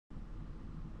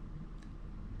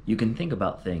You can think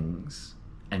about things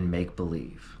and make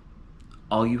believe.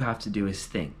 All you have to do is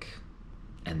think,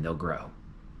 and they'll grow.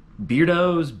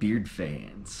 Beardos, beard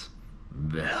fans,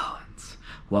 villains.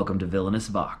 Welcome to Villainous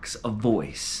Vox, a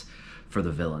voice for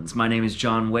the villains. My name is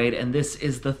John Wade, and this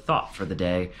is the thought for the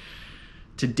day.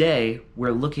 Today,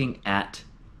 we're looking at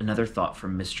another thought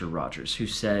from Mr. Rogers, who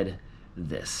said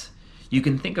this: you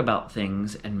can think about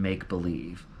things and make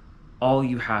believe. All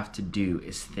you have to do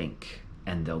is think,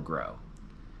 and they'll grow.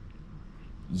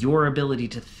 Your ability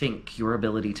to think, your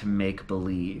ability to make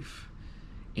believe,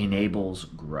 enables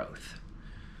growth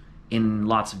in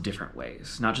lots of different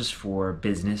ways, not just for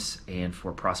business and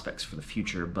for prospects for the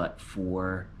future, but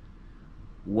for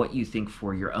what you think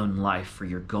for your own life, for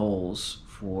your goals,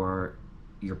 for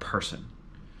your person.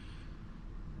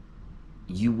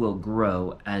 You will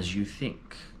grow as you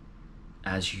think,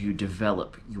 as you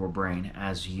develop your brain,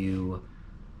 as you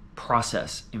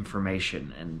process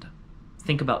information and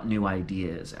think about new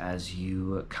ideas, as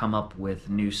you come up with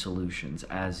new solutions,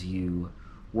 as you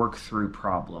work through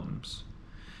problems.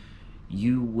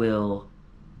 You will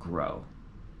grow.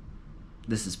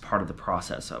 This is part of the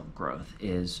process of growth,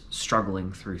 is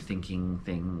struggling through thinking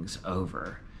things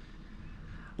over.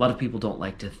 A lot of people don't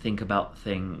like to think about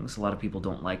things. A lot of people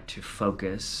don't like to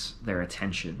focus their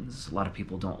attentions. A lot of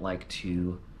people don't like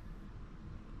to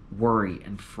worry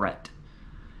and fret.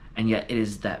 And yet it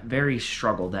is that very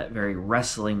struggle, that very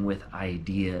wrestling with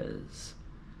ideas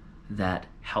that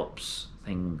helps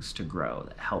things to grow,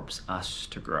 that helps us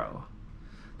to grow,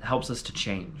 that helps us to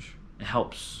change. It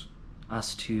helps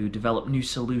us to develop new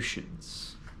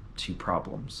solutions to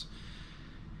problems.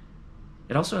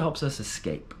 It also helps us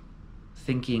escape.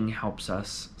 Thinking helps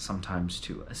us sometimes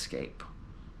to escape,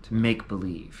 to make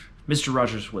believe. Mr.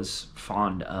 Rogers was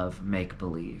fond of make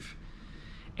believe.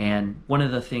 And one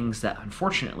of the things that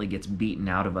unfortunately gets beaten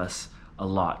out of us a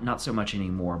lot, not so much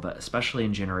anymore, but especially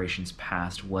in generations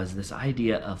past, was this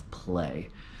idea of play.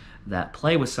 That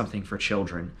play was something for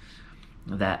children,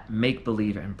 that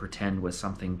make-believe and pretend was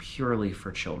something purely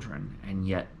for children, and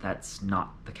yet that's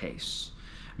not the case.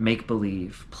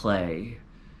 Make-believe, play,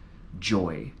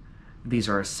 joy, these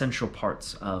are essential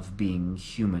parts of being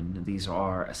human. These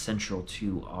are essential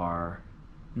to our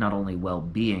not only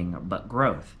well-being, but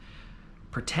growth.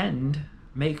 Pretend,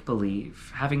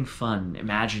 make-believe, having fun,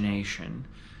 imagination,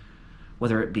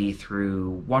 whether it be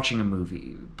through watching a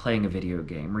movie, playing a video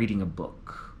game, reading a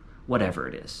book, whatever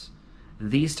it is.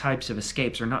 These types of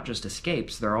escapes are not just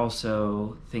escapes, they're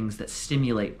also things that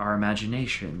stimulate our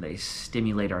imagination. They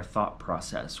stimulate our thought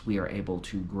process. We are able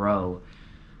to grow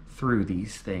through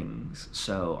these things.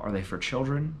 So are they for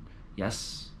children?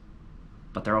 Yes,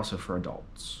 but they're also for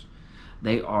adults.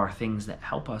 They are things that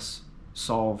help us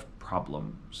solve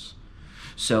problems.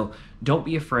 So don't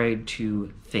be afraid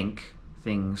to think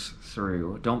things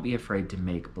through. Don't be afraid to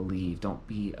make believe. Don't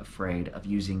be afraid of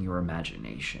using your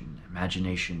imagination.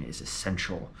 Imagination is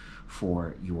essential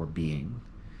for your being.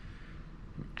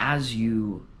 As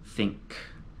you think,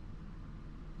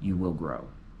 you will grow.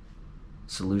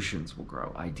 Solutions will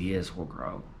grow. Ideas will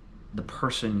grow. The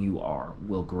person you are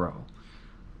will grow.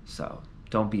 So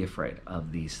don't be afraid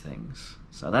of these things.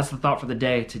 So that's the thought for the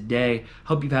day today.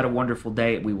 Hope you've had a wonderful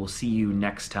day. We will see you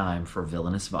next time for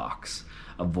Villainous Vox,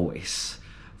 a voice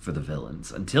for the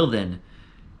villains. Until then,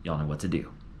 y'all know what to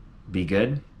do. Be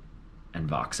good and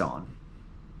Vox on.